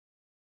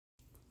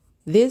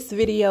This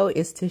video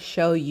is to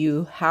show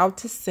you how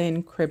to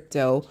send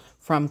crypto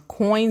from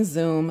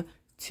CoinZoom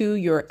to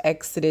your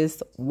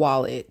Exodus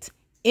wallet.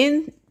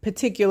 In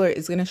particular,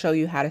 it's going to show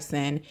you how to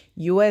send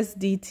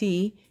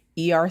USDT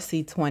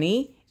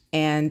ERC20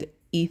 and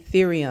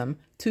Ethereum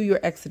to your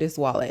Exodus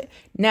wallet.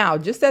 Now,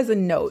 just as a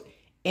note,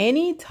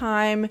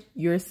 anytime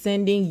you're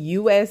sending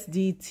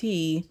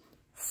USDT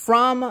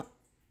from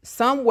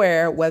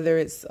somewhere, whether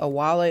it's a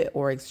wallet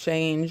or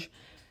exchange,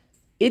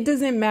 it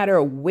doesn't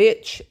matter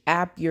which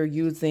app you're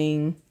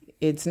using.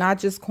 It's not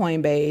just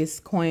Coinbase,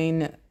 it's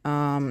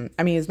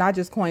not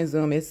just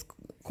CoinZoom, it's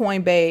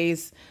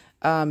Coinbase,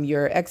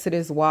 your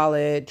Exodus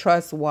wallet,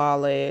 Trust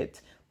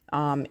wallet,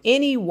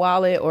 any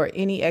wallet or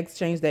any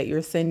exchange that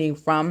you're sending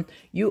from,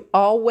 you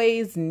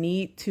always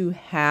need to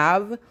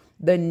have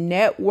the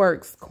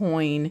network's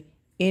coin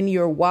in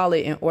your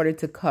wallet in order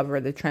to cover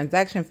the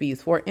transaction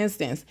fees. For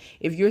instance,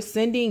 if you're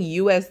sending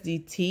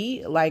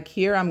USDT, like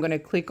here, I'm going to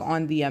click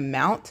on the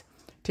amount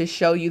to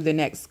show you the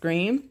next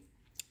screen.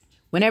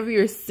 Whenever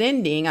you're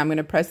sending, I'm going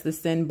to press the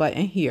send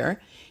button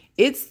here.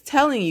 It's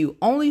telling you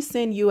only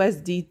send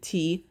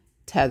USDT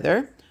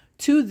Tether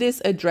to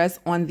this address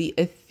on the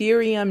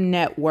Ethereum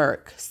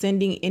network.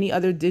 Sending any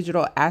other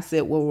digital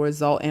asset will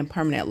result in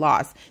permanent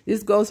loss.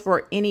 This goes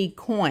for any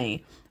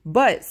coin.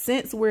 But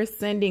since we're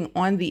sending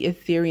on the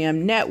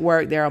Ethereum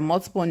network, there are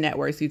multiple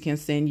networks you can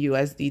send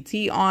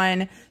USDT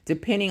on,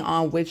 depending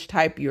on which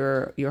type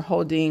you're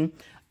holding.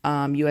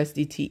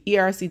 USDT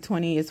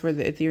ERC20 is for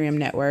the Ethereum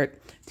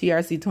network.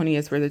 TRC20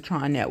 is for the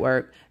Tron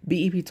network.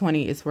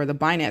 BEP20 is for the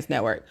Binance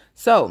network.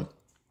 So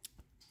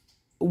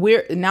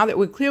now that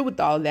we're clear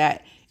with all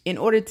that, in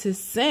order to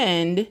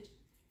send,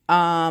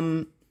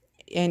 and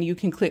you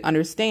can click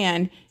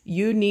understand,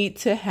 you need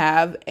to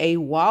have a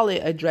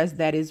wallet address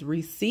that is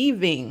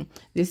receiving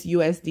this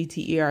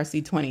USDT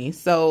ERC20.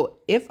 So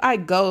if I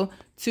go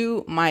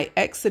to my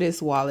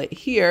Exodus wallet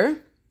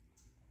here,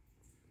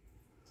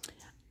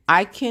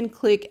 I can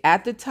click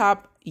at the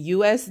top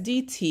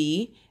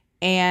USDT,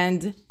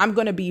 and I'm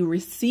going to be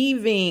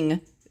receiving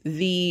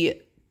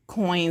the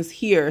coins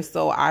here.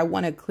 So I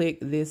want to click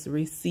this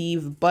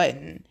receive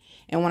button.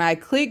 And when I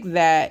click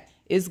that,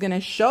 it's going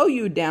to show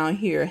you down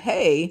here,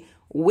 hey,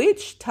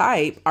 which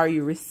type are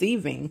you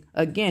receiving?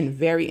 Again,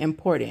 very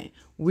important.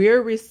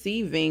 We're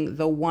receiving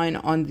the one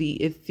on the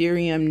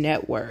Ethereum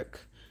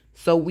network.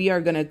 So we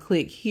are going to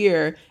click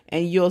here,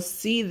 and you'll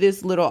see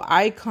this little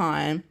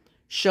icon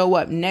show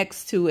up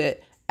next to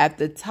it at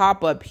the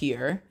top up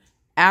here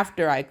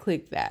after I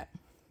click that.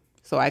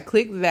 So I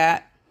click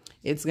that.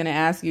 It's going to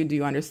ask you, do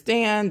you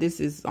understand? This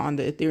is on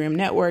the Ethereum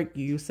network.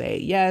 You say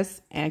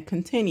yes and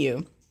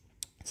continue.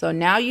 So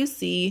now you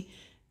see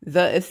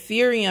the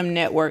Ethereum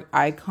network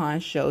icon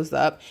shows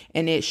up,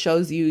 and it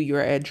shows you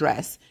your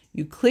address.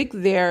 You click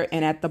there,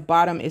 and at the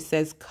bottom it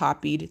says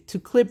copied to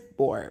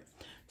clipboard.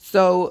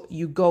 So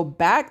you go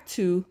back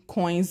to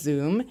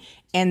CoinZoom,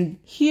 and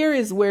here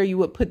is where you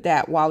would put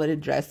that wallet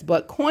address.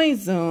 But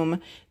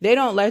CoinZoom, they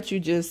don't let you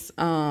just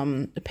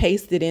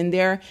paste it in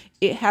there.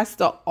 It has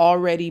to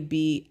already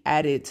be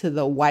added to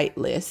the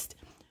whitelist.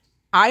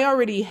 I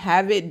already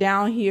have it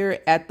down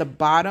here at the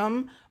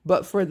bottom,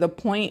 but for the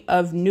point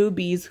of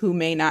newbies who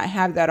may not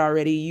have that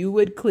already, you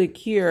would click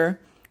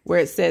here where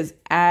it says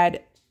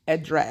add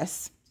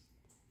address.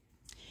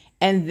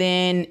 And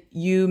then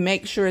you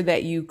make sure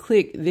that you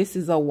click, this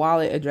is a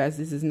wallet address.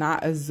 This is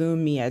not a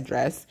ZoomMe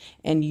address.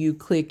 And you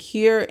click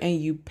here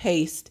and you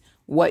paste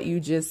what you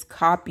just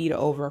copied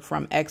over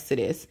from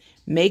Exodus,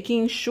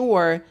 making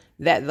sure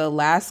that the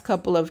last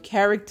couple of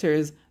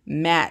characters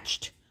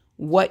matched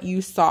what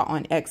you saw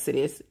on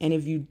Exodus. And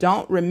if you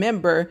don't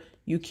remember,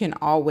 you can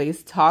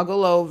always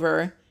toggle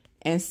over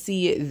and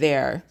see it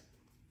there.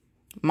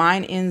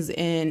 Mine ends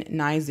in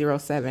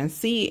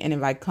 907C, and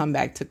if I come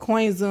back to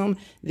CoinZoom,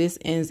 this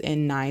ends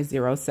in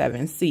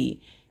 907C.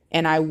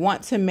 And I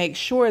want to make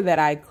sure that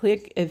I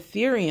click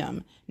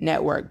Ethereum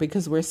network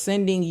because we're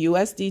sending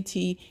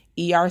USDT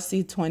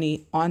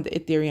ERC20 on the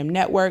Ethereum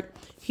network.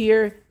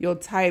 Here, you'll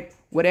type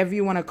whatever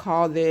you want to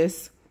call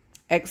this,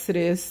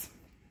 Exodus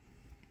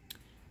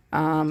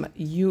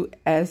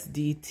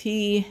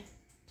USDT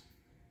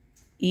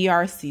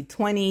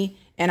ERC20,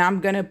 and I'm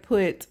going to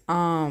put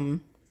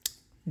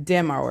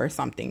demo or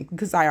something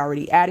because I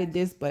already added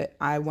this, but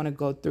I want to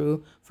go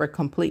through for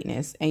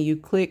completeness, and you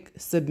click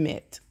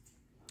submit.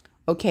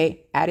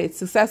 Okay, added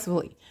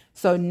successfully.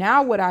 So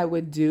now what I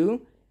would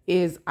do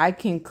is I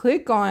can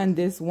click on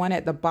this one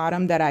at the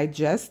bottom that I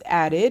just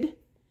added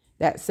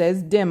that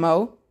says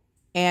demo,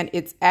 and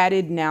it's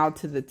added now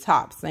to the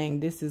top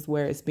saying this is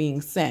where it's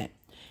being sent.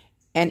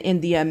 And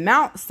in the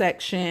amount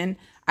section,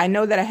 I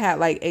know that I had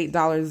like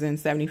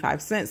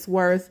 $8.75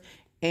 worth,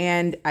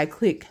 and I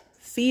click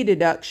fee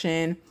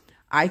deduction.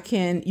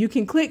 You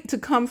can click to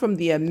come from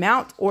the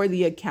amount or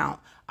the account.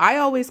 I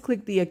always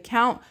click the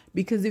account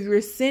because if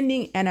you're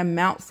sending an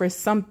amount for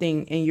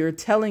something and you're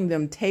telling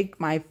them take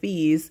my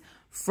fees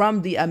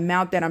from the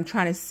amount that I'm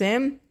trying to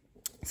send,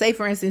 say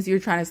for instance, you're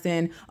trying to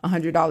send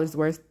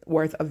 $100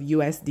 worth of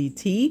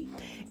USDT,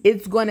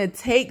 it's going to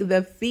take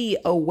the fee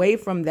away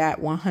from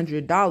that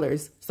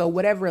 $100. So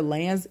whatever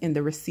lands in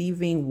the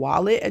receiving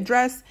wallet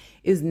address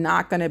is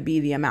not going to be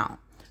the amount.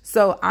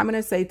 So I'm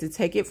going to say to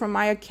take it from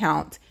my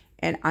account,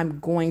 and I'm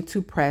going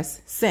to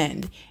press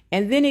send.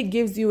 And then it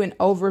gives you an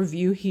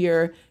overview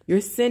here. You're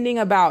sending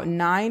about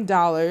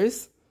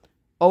 $9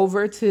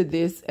 over to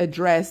this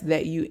address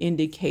that you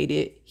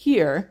indicated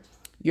here.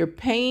 You're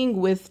paying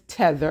with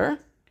Tether,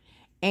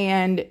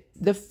 and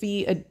the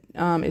fee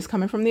is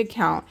coming from the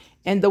account,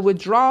 and the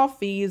withdrawal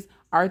fees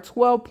are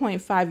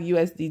 12.5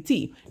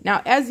 USDT.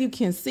 Now, as you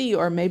can see,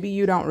 or maybe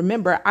you don't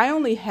remember, I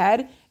only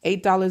had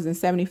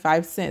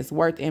 $8.75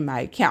 worth in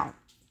my account.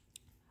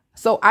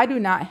 So I do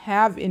not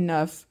have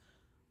enough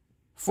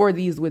for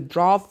these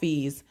withdrawal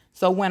fees.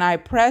 So when I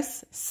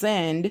press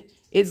send,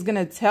 it's going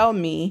to tell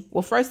me,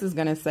 well, first it's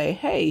going to say,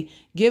 hey,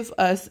 give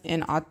us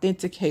an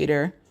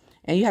authenticator.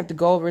 And you have to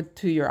go over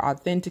to your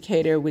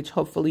authenticator, which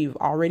hopefully you've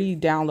already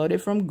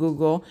downloaded from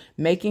Google,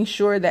 making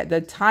sure that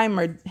the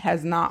timer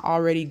has not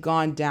already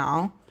gone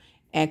down,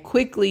 and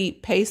quickly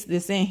paste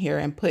this in here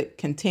and put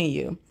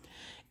continue.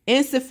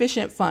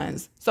 Insufficient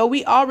funds. So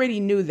we already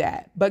knew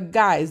that. But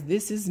guys,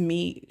 this is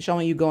me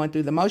showing you going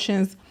through the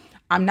motions.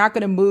 I'm not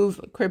going to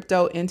move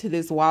crypto into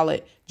this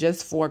wallet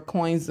just for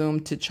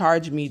CoinZoom to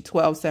charge me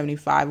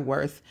 $12.75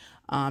 worth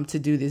to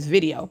do this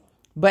video.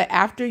 But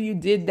after you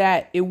did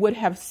that, it would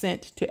have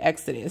sent to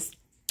Exodus.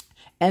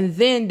 And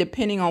then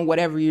depending on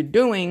whatever you're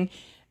doing,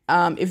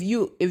 if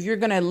you're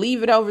going to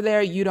leave it over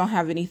there, you don't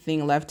have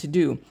anything left to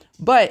do.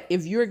 But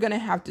if you're going to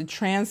have to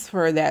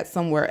transfer that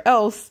somewhere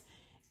else,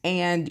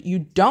 and you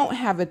don't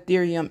have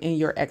Ethereum in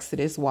your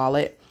Exodus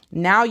wallet,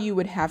 now you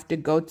would have to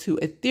go to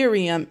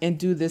Ethereum and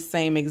do the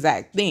same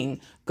exact thing.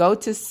 Go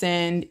to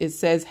send. It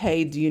says,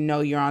 hey, do you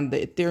know you're on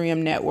the Ethereum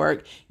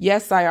network?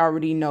 Yes, I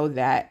already know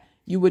that.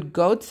 You would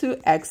go to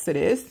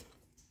Exodus,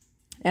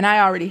 and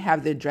I already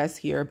have the address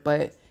here,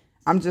 but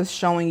I'm just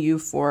showing you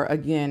for,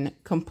 again,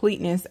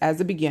 completeness as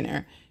a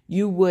beginner.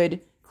 You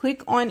would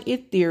click on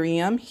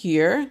Ethereum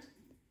here,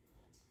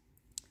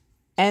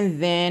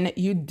 and then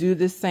you do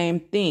the same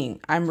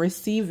thing. I'm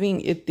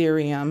receiving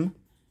Ethereum.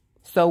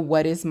 So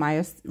what is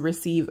my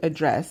receive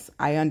address?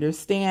 I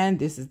understand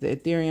this is the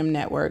Ethereum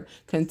network.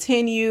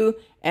 Continue.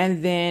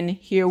 And then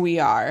here we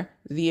are,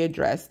 the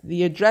address.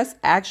 The address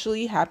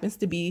actually happens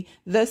to be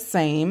the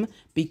same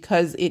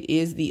because it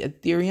is the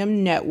Ethereum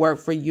network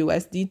for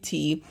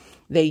USDT.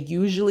 They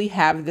usually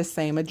have the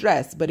same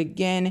address. But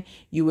again,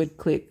 you would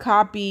click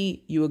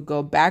copy. You would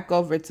go back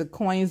over to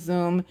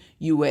CoinZoom.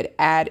 You would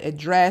add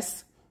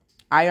address.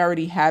 I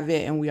already have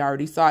it and we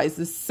already saw it. It's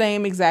the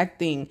same exact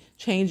thing.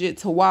 Change it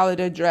to wallet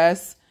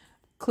address.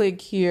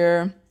 Click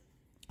here.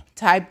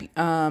 Type,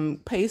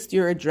 paste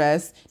your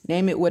address.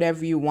 Name it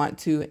whatever you want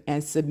to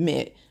and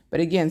submit. But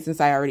again, since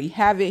I already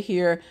have it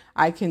here,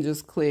 I can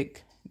just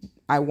click,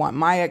 I want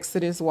my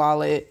Exodus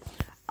wallet.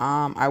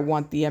 I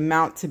want the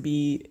amount to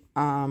be,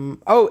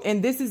 oh,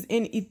 and this is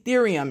in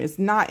Ethereum. It's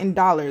not in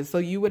dollars. So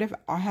you would have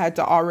had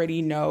to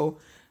already know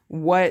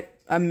what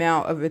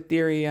amount of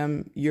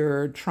Ethereum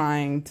you're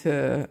trying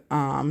to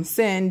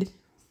send.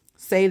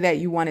 Say that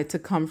you want it to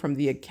come from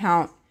the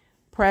account,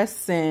 press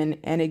send,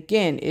 and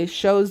again it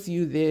shows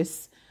you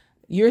this.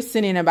 You're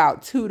sending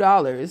about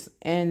 $2,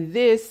 and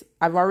this,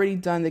 I've already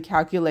done the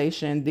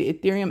calculation. The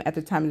Ethereum at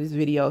the time of this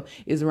video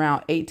is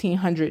around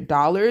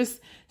 $1,800,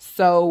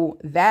 so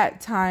that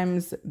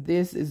times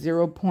this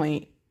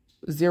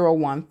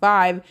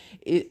 0.015,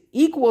 it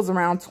equals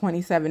around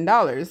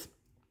 $27.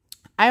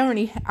 I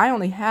only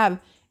have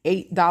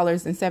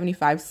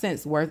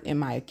 $8.75 worth in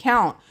my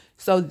account.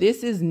 So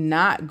this is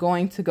not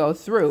going to go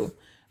through.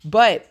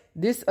 But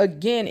this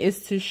again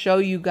is to show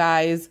you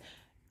guys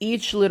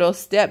each little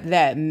step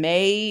that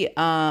may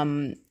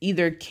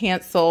either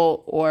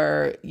cancel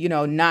or, you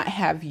know, not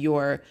have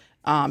your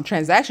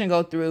transaction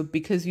go through,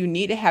 because you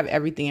need to have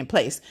everything in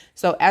place.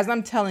 So as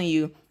I'm telling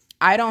you,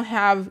 I don't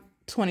have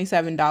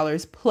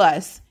 $27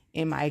 plus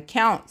in my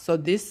account. So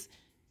this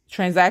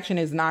transaction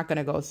is not going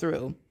to go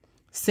through.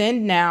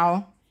 Send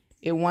now.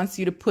 It wants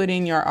you to put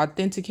in your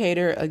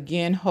authenticator.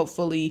 Again,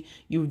 hopefully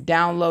you've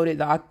downloaded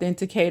the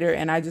authenticator.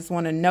 And I just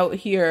want to note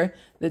here,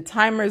 the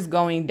timer is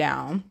going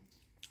down.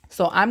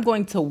 So I'm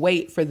going to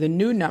wait for the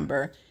new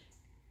number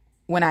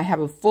when I have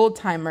a full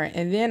timer.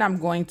 And then I'm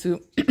going to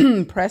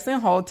press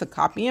and hold to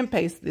copy and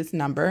paste this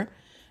number.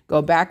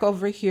 Go back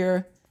over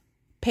here,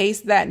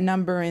 paste that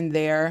number in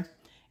there.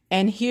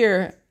 And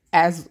here,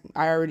 as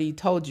I already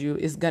told you,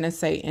 is going to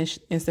say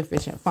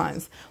insufficient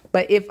funds.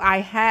 But if I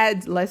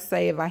had, let's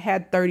say if I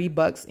had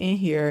 $30 in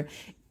here,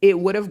 it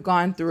would have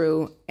gone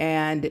through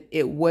and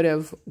it would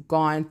have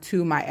gone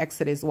to my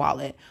Exodus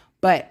wallet.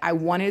 But I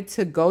wanted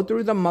to go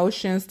through the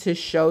motions to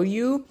show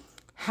you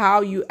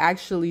how you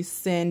actually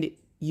send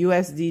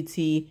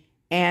USDT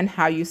and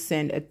how you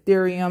send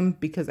Ethereum,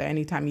 because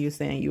anytime you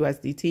send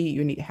USDT,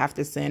 you have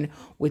to send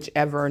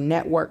whichever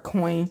network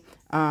coin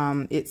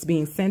it's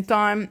being sent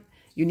on.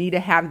 You need to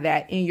have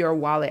that in your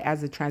wallet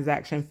as a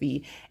transaction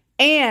fee.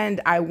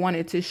 And I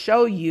wanted to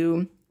show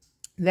you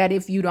that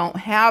if you don't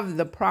have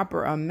the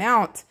proper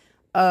amount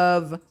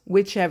of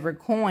whichever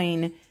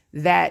coin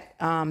that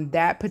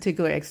that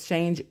particular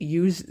exchange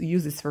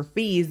uses for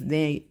fees,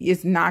 then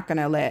it's not going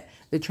to let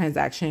the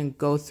transaction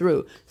go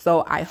through.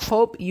 So I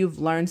hope you've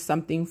learned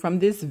something from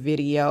this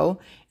video,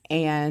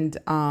 and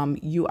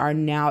you are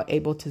now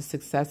able to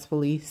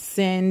successfully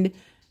send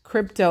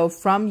crypto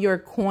from your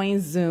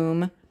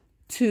CoinZoom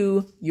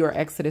to your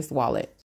Exodus wallet.